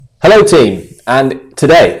Hello team, and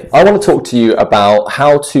today I want to talk to you about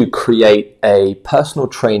how to create a personal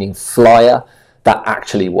training flyer that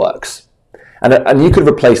actually works. And you could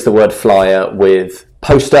replace the word flyer with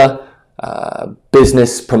poster,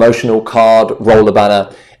 business promotional card, roller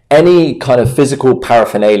banner, any kind of physical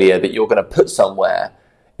paraphernalia that you're going to put somewhere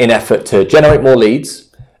in effort to generate more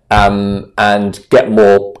leads and get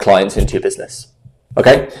more clients into your business.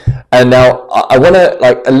 Okay, and now I want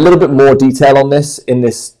to a little bit more detail on this in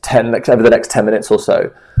this over the next 10 minutes or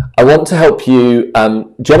so. I want to help you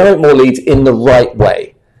generate more leads in the right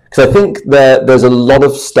way, because I think there's a lot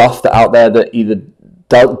of stuff out there that either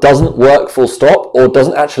doesn't work full stop or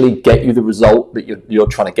doesn't actually get you the result that you're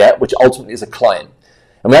trying to get, which ultimately is a client.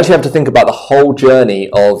 And we actually have to think about the whole journey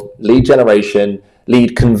of lead generation,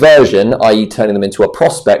 lead conversion, i.e. turning them into a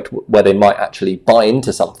prospect where they might actually buy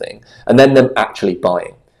into something, and then them actually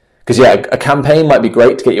buying. Because a campaign might be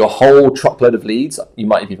great to get you a whole truckload of leads. You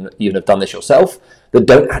might even have done this yourself, that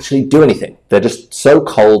don't actually do anything. They're just so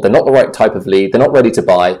cold, they're not the right type of lead, they're not ready to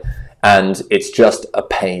buy, and it's just a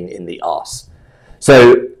pain in the arse.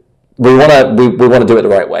 So we want to do it the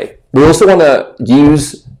right way. We also want to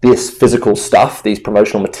use this physical stuff, these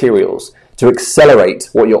promotional materials, to accelerate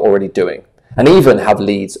what you're already doing, and even have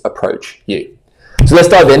leads approach you. So let's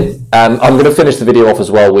dive in. I'm going to finish the video off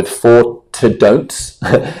as well with 4 to-don'ts.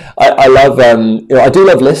 I love, I do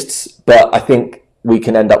love lists, but I think we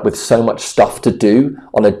can end up with so much stuff to do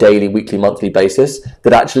on a daily, weekly, monthly basis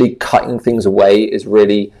that actually cutting things away is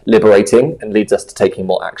really liberating and leads us to taking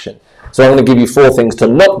more action. So I'm going to give you 4 things to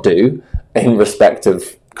not do in respect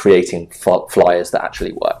of creating flyers that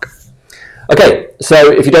actually work. Okay,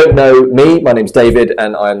 so if you don't know me, my name's David,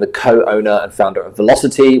 and I am the co-owner and founder of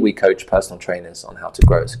Velocity. We coach personal trainers on how to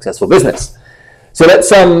grow a successful business. So let's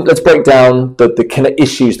break down the kind of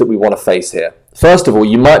issues that we want to face here. First of all,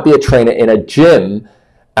 you might be a trainer in a gym,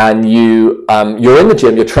 and you're in the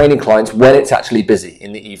gym, you're training clients when it's actually busy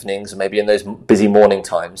in the evenings, or maybe in those busy morning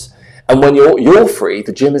times. And when you're free,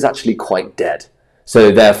 the gym is actually quite dead.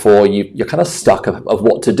 So therefore, you're kind of stuck of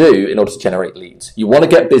what to do in order to generate leads. You want to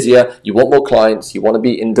get busier, you want more clients, you want to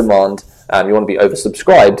be in demand, you want to be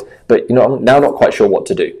oversubscribed, but you're now not quite sure what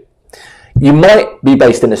to do. You might be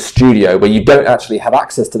based in a studio where you don't actually have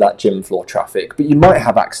access to that gym floor traffic, but you might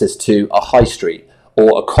have access to a high street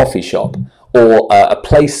or a coffee shop or a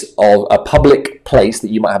public place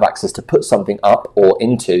that you might have access to put something up or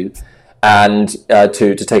into, and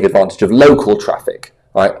to take advantage of local traffic,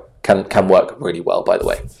 right? Can work really well, by the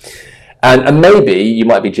way. And maybe you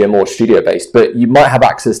might be gym or studio based, but you might have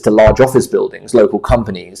access to large office buildings, local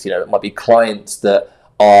companies. It might be clients that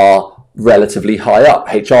are relatively high up,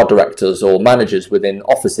 HR directors or managers within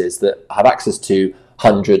offices that have access to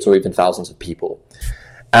hundreds or even thousands of people.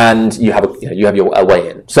 And you have your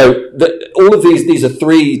way in. So all of these are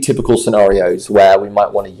 3 typical scenarios where we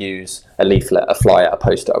might want to use a leaflet, a flyer, a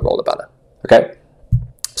poster, a roller banner. Okay,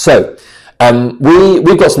 so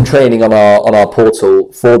we've got some training on our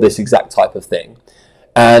portal for this exact type of thing,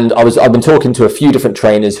 and I've been talking to a few different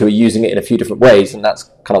trainers who are using it in a few different ways, and that's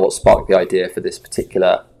kind of what sparked the idea for this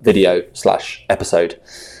particular video / episode.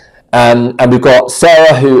 And we've got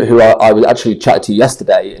Sarah, who I was actually chatted to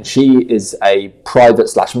yesterday, and she is a private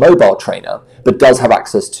 / mobile trainer, but does have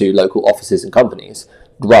access to local offices and companies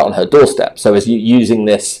right on her doorstep. So is using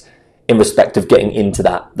this in respect of getting into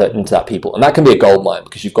that people, and that can be a goldmine,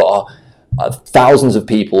 because you've got thousands of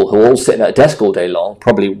people who are all sitting at a desk all day long,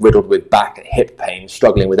 probably riddled with back and hip pain,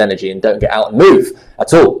 struggling with energy, and don't get out and move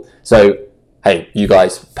at all. So, hey, you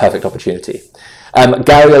guys, perfect opportunity.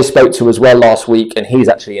 Gary I spoke to as well last week, and he's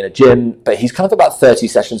actually in a gym, but he's kind of about 30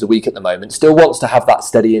 sessions a week at the moment, still wants to have that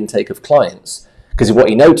steady intake of clients, because what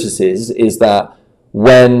he notices is that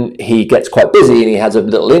when he gets quite busy and he has a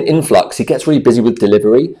little influx, he gets really busy with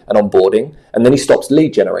delivery and onboarding, and then he stops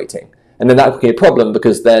lead generating. And then that could be a problem,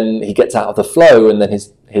 because then he gets out of the flow, and then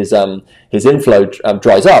his inflow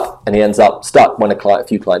dries up, and he ends up stuck when a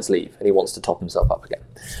few clients leave, and he wants to top himself up again.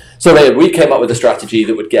 So we came up with a strategy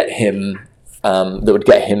that would get him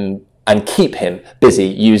and keep him busy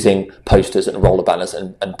using posters and roller banners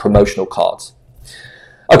and promotional cards.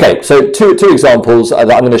 Okay, so two examples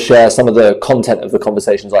that I'm going to share some of the content of the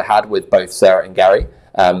conversations I had with both Sarah and Gary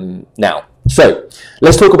now. So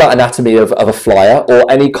let's talk about anatomy of a flyer or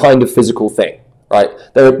any kind of physical thing, right?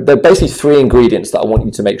 There are basically 3 ingredients that I want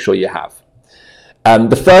you to make sure you have.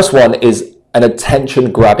 The first one is an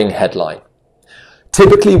attention-grabbing headline.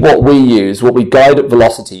 Typically what we guide at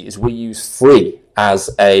Velocity is we use free as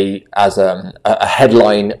a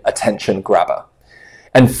headline attention grabber.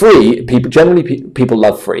 And free, people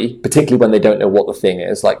love free, particularly when they don't know what the thing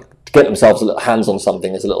is. Like, to get themselves hands on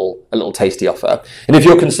something is a little tasty offer. And if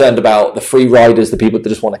you're concerned about the free riders, the people that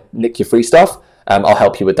just want to nick your free stuff, I'll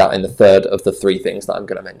help you with that in the third of the three things that I'm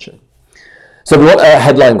going to mention. So we want a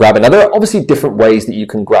headline grabbing. Now, there are obviously different ways that you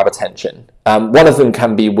can grab attention. One of them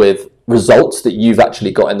can be with results that you've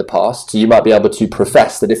actually got in the past. So you might be able to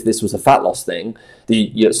profess that if this was a fat loss thing,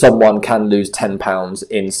 someone can lose 10 pounds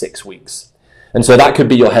in 6 weeks. And so that could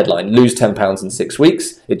be your headline: lose 10 pounds in 6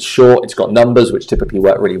 weeks. It's short, it's got numbers, which typically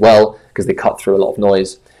work really well because they cut through a lot of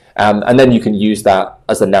noise. And then you can use that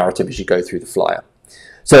as a narrative as you go through the flyer.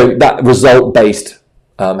 So that result-based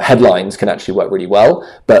headlines can actually work really well,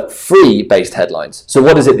 but free-based headlines. So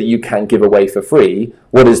what is it that you can give away for free?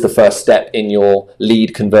 What is the first step in your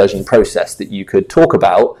lead conversion process that you could talk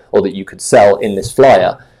about or that you could sell in this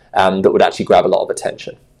flyer that would actually grab a lot of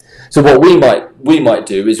attention? So what we might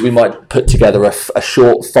do is we might put together a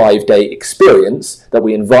short 5-day experience that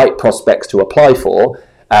we invite prospects to apply for,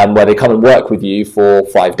 where they come and work with you for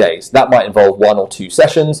 5 days. That might involve 1 or 2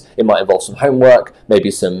 sessions. It might involve some homework, maybe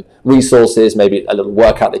some resources, maybe a little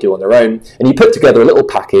workout they do on their own. And you put together a little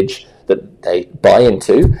package that they buy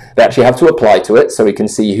into. They actually have to apply to it so we can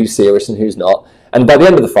see who's serious and who's not. And by the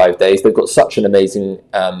end of the 5 days, they've got such an amazing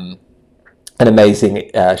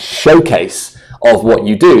showcase of what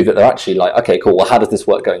you do that they're actually like, okay, cool, well, how does this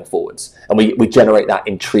work going forwards? And we generate that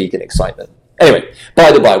intrigue and excitement. Anyway,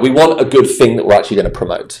 by the by, we want a good thing that we're actually going to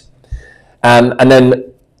promote. And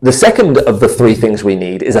then the second of the 3 things we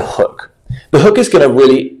need is a hook. The hook is going to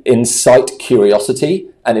really incite curiosity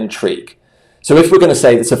and intrigue. So if we're going to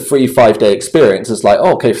say it's a free 5-day experience, it's like,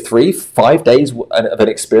 oh, okay, 5 days of an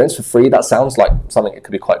experience for free, that sounds like something that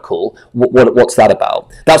could be quite cool. What's that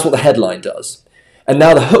about? That's what the headline does. And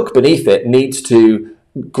now the hook beneath it needs to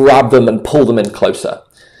grab them and pull them in closer.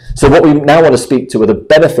 So what we now want to speak to are the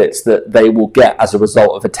benefits that they will get as a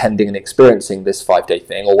result of attending and experiencing this 5-day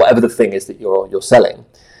thing, or whatever the thing is that you're selling.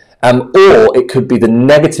 Or it could be the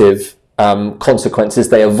negative consequences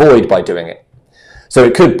they avoid by doing it. So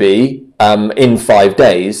it could be in 5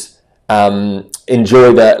 days,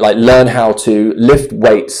 learn how to lift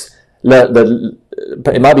weights.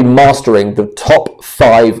 It might be mastering the top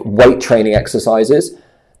 5 weight training exercises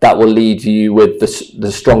that will lead you with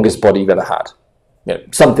the strongest body you've ever had.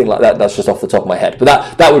 Something like that. That's just off the top of my head.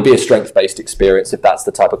 But that would be a strength-based experience if that's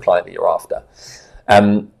the type of client that you're after.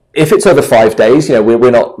 If it's over 5 days,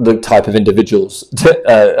 we're not the type of individuals,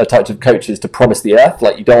 types of coaches to promise the earth.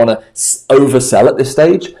 Like, you don't want to oversell at this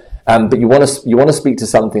stage, but you want to speak to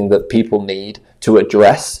something that people need to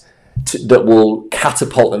address that will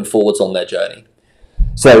catapult them forwards on their journey.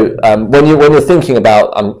 So when you're thinking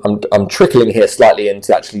about, I'm trickling here slightly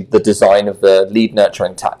into actually the design of the lead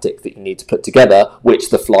nurturing tactic that you need to put together, which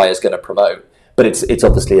the flyer is going to promote. But it's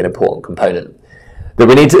obviously an important component. But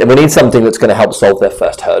we need something that's going to help solve their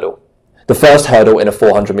first hurdle. The first hurdle in a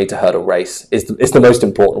 400-meter hurdle race is the most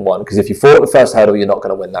important one, because if you fall at the first hurdle, you're not going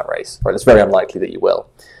to win that race. Right? It's very unlikely that you will.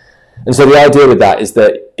 And so the idea with that is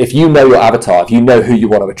that if you know your avatar, if you know who you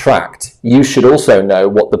want to attract, you should also know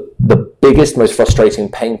what the biggest, most frustrating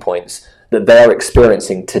pain points that they're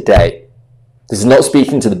experiencing today. This is not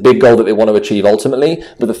speaking to the big goal that they want to achieve ultimately,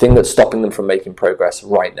 but the thing that's stopping them from making progress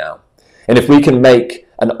right now. And if we can make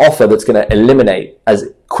an offer that's going to eliminate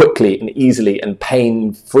as quickly and easily and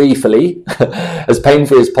pain-free as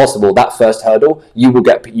possible that first hurdle, you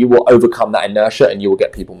will overcome that inertia and you will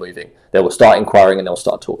get people moving. They will start inquiring and they'll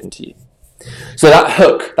start talking to you. So that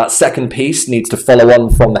hook, that second piece, needs to follow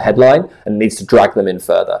on from the headline and needs to drag them in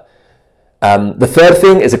further. The third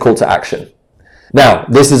thing is a call to action. Now,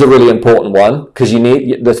 this is a really important one because you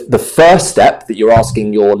need the first step that you're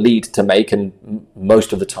asking your lead to make, and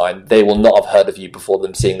most of the time they will not have heard of you before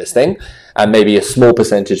them seeing this thing, and maybe a small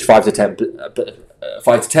percentage, 5 to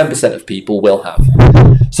 10% of people will have.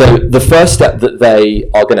 So the first step that they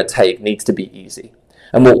are going to take needs to be easy.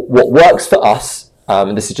 And what works for us,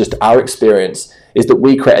 and this is just our experience, is that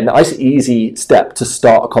we create a nice, easy step to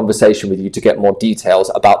start a conversation with you to get more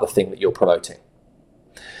details about the thing that you're promoting.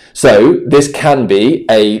 So this can be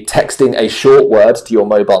texting a short word to your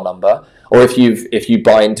mobile number, or if you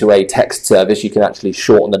buy into a text service, you can actually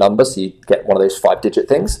shorten the number, so you get one of those 5-digit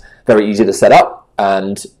things. Very easy to set up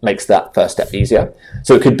and makes that first step easier.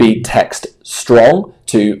 So it could be text strong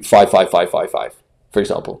to 55555, for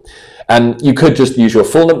example. And you could just use your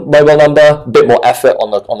full mobile number, a bit more effort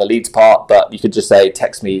on the leads part, but you could just say,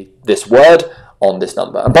 text me this word on this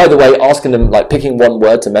number. And by the way, asking them, picking one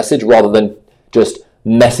word to message rather than just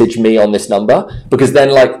message me on this number, because then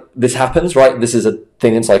this happens, right? This is a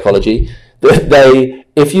thing in psychology.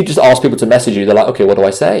 If you just ask people to message you, they're like, okay, what do I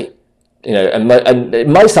say? and it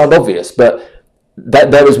might sound obvious, but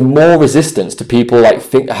that there is more resistance to people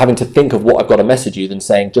like having to think of what I've got to message you than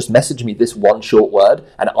saying, just message me this one short word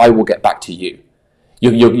and I will get back to you.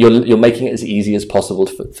 You're making it as easy as possible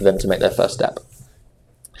for them to make their first step.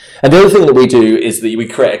 And the other thing that we do is that we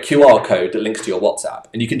create a QR code that links to your WhatsApp.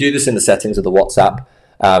 And you can do this in the settings of the WhatsApp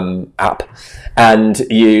app. And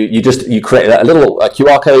you create a little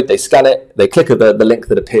QR code, they scan it, they click the link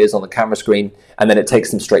that appears on the camera screen, and then it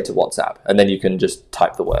takes them straight to WhatsApp. And then you can just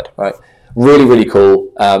type the word, right? Really, really cool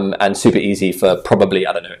and super easy for probably,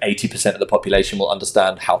 80% of the population will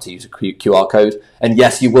understand how to use a QR code. And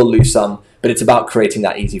yes, you will lose some, but it's about creating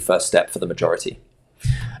that easy first step for the majority.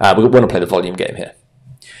 We want to play the volume game here.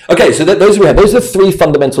 Okay, so those are the 3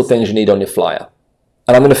 fundamental things you need on your flyer.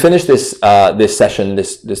 And I'm going to finish this session,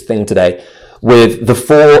 this thing today, with the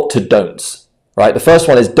 4 to don'ts, right? The first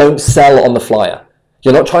one is don't sell on the flyer.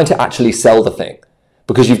 You're not trying to actually sell the thing,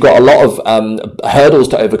 because you've got a lot of hurdles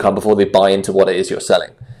to overcome before they buy into what it is you're selling.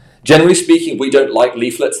 Generally speaking, we don't like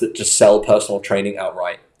leaflets that just sell personal training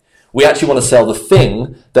outright. We actually want to sell the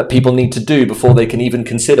thing that people need to do before they can even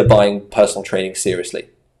consider buying personal training seriously.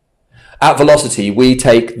 At Velocity, we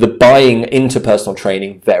take the buying into personal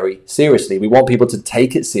training very seriously. We want people to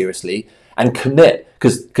take it seriously and commit,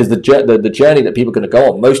 because the journey that people are going to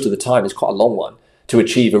go on most of the time is quite a long one to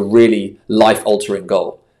achieve a really life-altering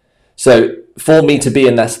goal. So for me to be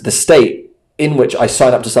in the state in which I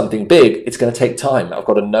sign up to something big, it's going to take time. I've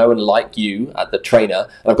got to know and like you as the trainer,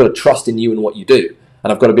 and I've got to trust in you and what you do.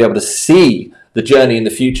 And I've got to be able to see the journey in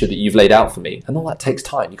the future that you've laid out for me. And all that takes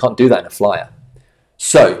time. You can't do that in a flyer.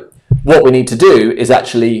 So what we need to do is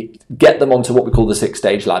actually get them onto what we call the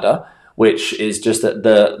 6-stage ladder, which is just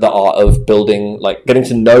the art of building, like getting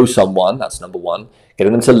to know someone. That's number 1.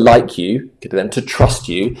 Getting them to like you, getting them to trust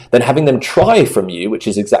you, then having them try from you, which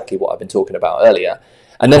is exactly what I've been talking about earlier,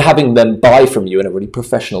 and then having them buy from you in a really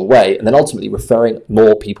professional way, and then ultimately referring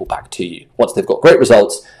more people back to you once they've got great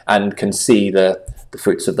results and can see the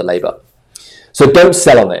fruits of the labor. So don't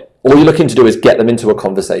sell on it. All you're looking to do is get them into a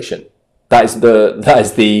conversation. That is the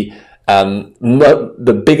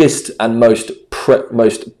biggest and most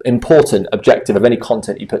important objective of any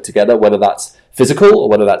content you put together, whether that's physical or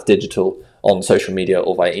whether that's digital on social media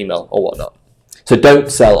or via email or whatnot. So don't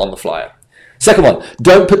sell on the flyer. Second one,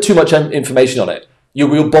 don't put too much information on it. You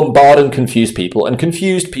will bombard and confuse people, and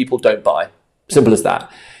confused people don't buy. Simple as that.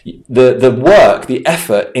 The work, the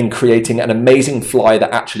effort in creating an amazing flyer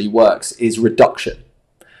that actually works is reduction.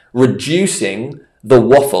 Reducing the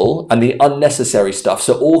waffle and the unnecessary stuff,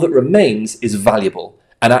 so all that remains is valuable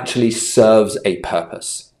and actually serves a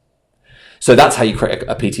purpose. So that's how you create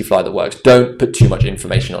a PT flyer that works. Don't put too much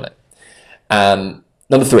information on it.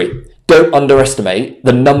 Number 3, don't underestimate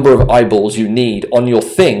the number of eyeballs you need on your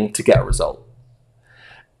thing to get a result.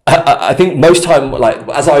 I think most time, like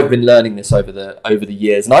as I've been learning this over the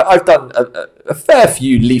years, and I've done a fair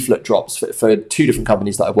few leaflet drops for 2 different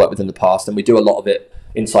companies that I've worked with in the past, and we do a lot of it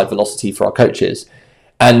inside Velocity for our coaches.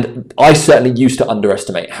 And I certainly used to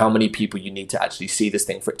underestimate how many people you need to actually see this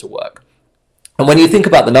thing for it to work. And when you think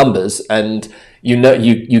about the numbers, and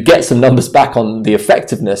you get some numbers back on the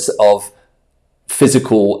effectiveness of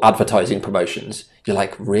physical advertising promotions, you're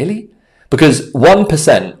like, really? Because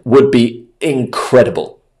 1% would be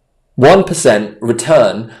incredible. 1%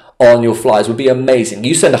 return on your flyers would be amazing.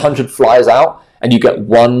 You send 100 flyers out and you get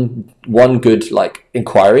one good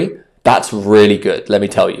inquiry. That's really good, let me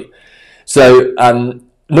tell you. So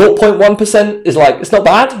 0.1% is it's not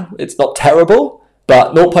bad, it's not terrible,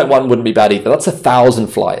 but 0.1 wouldn't be bad either. That's 1,000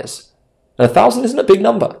 flyers. And 1,000 isn't a big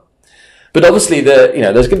number. But obviously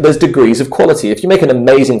there's degrees of quality. If you make an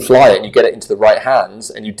amazing flyer and you get it into the right hands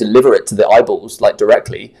and you deliver it to the eyeballs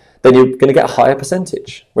directly, then you're going to get a higher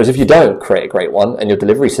percentage. Whereas if you don't create a great one and your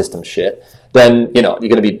delivery system's shit, then you're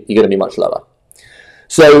going to be much lower.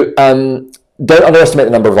 So don't underestimate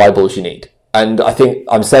the number of eyeballs you need. And I think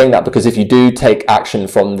I'm saying that because if you do take action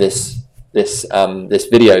from this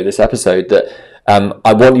video, this episode, that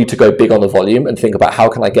I want you to go big on the volume and think about how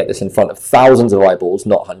can I get this in front of thousands of eyeballs,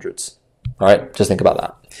 not hundreds. All right, just think about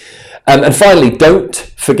that. And finally, don't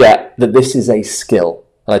forget that this is a skill.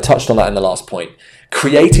 And I touched on that in the last point.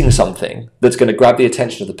 Creating something that's going to grab the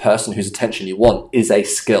attention of the person whose attention you want is a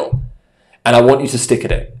skill. And I want you to stick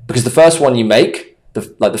at it. Because the first one you make,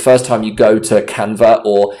 the first time you go to Canva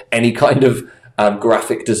or any kind of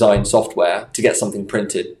graphic design software to get something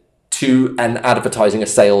printed to an advertising, a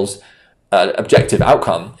sales objective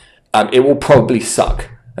outcome, it will probably suck.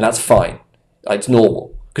 And that's fine. It's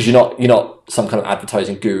normal. Because you're not some kind of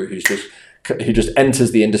advertising guru who just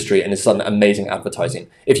enters the industry and has done amazing advertising.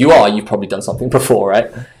 If you are, you've probably done something before, right?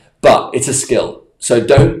 But it's a skill. So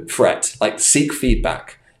don't fret, like seek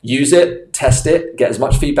feedback. Use it, test it, get as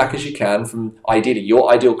much feedback as you can from ideally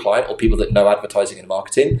your ideal client or people that know advertising and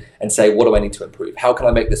marketing, and say, what do I need to improve? How can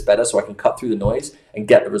I make this better so I can cut through the noise and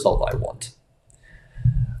get the result that I want?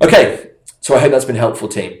 Okay, so I hope that's been helpful,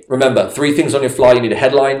 team. Remember, 3 things on your flyer. You need a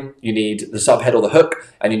headline, you need the subhead or the hook,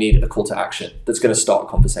 and you need a call to action that's going to start a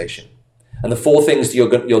conversation. And the 4 things you're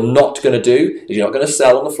not going to do is you're not going to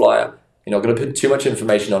sell on the flyer, you're not going to put too much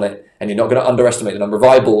information on it, and you're not going to underestimate the number of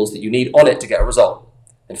eyeballs that you need on it to get a result.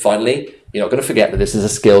 And finally, you're not going to forget that this is a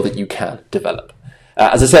skill that you can develop.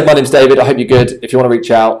 As I said, my name's David. I hope you're good. If you want to reach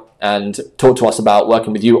out and talk to us about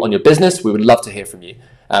working with you on your business, we would love to hear from you.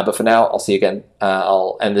 But for now, I'll see you again.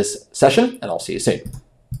 I'll end this session and I'll see you soon.